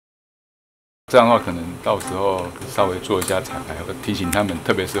这样的话，可能到时候稍微做一下彩排，和提醒他们，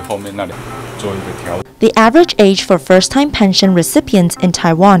特别是后面那两做一个调整。The average age for first-time pension recipients in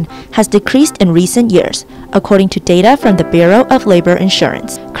Taiwan has decreased in recent years, according to data from the Bureau of Labor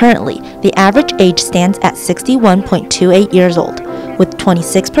Insurance. Currently, the average age stands at 61.28 years old, with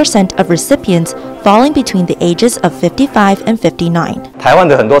 26% of recipients falling between the ages of 55 and 59. 台湾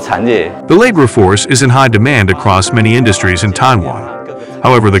的很多产业 The labor force is in high demand across many industries in Taiwan.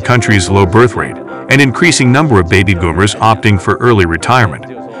 However, the country's low birth rate and increasing number of baby boomers opting for early retirement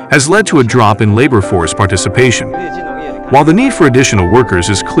has led to a drop in labor force participation. While the need for additional workers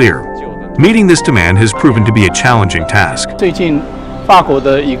is clear, meeting this demand has proven to be a challenging task. 最近法国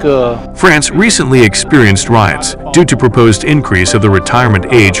的一个 France recently experienced riots due to proposed increase of the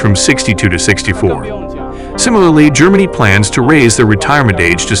retirement age from 62 to 64. Similarly, Germany plans to raise their retirement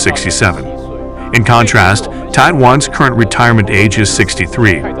age to 67. In contrast, Taiwan's current retirement age is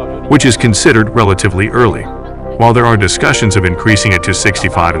 63, which is considered relatively early. While there are discussions of increasing it to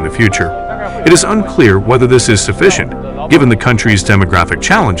 65 in the future, it is unclear whether this is sufficient, given the country's demographic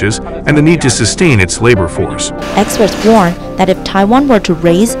challenges and the need to sustain its labor force. Experts warn that if Taiwan were to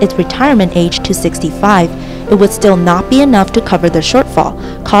raise its retirement age to 65, it would still not be enough to cover the shortfall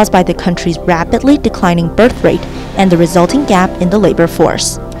caused by the country's rapidly declining birth rate and the resulting gap in the labor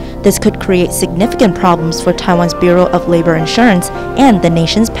force. This could create significant problems for Taiwan's Bureau of Labor Insurance and the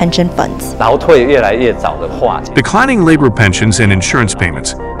nation's pension funds. 劳退越来越早的话 Declining labor pensions and insurance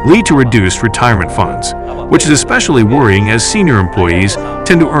payments lead to reduced retirement funds, which is especially worrying as senior employees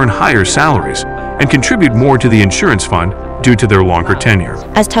tend to earn higher salaries and contribute more to the insurance fund due to their longer tenure.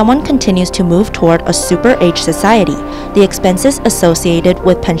 As Taiwan continues to move toward a super-age society, the expenses associated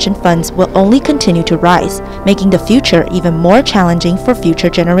with pension funds will only continue to rise, making the future even more challenging for future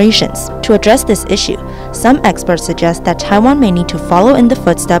generations. To address this issue, some experts suggest that Taiwan may need to follow in the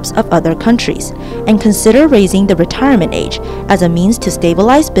footsteps of other countries and consider raising the retirement age as a means to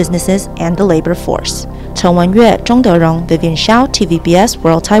stabilize businesses and the labor force. Chen Wenyue, Zhong Derong, Vivian Xiao, TVBS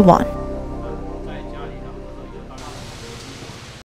World Taiwan.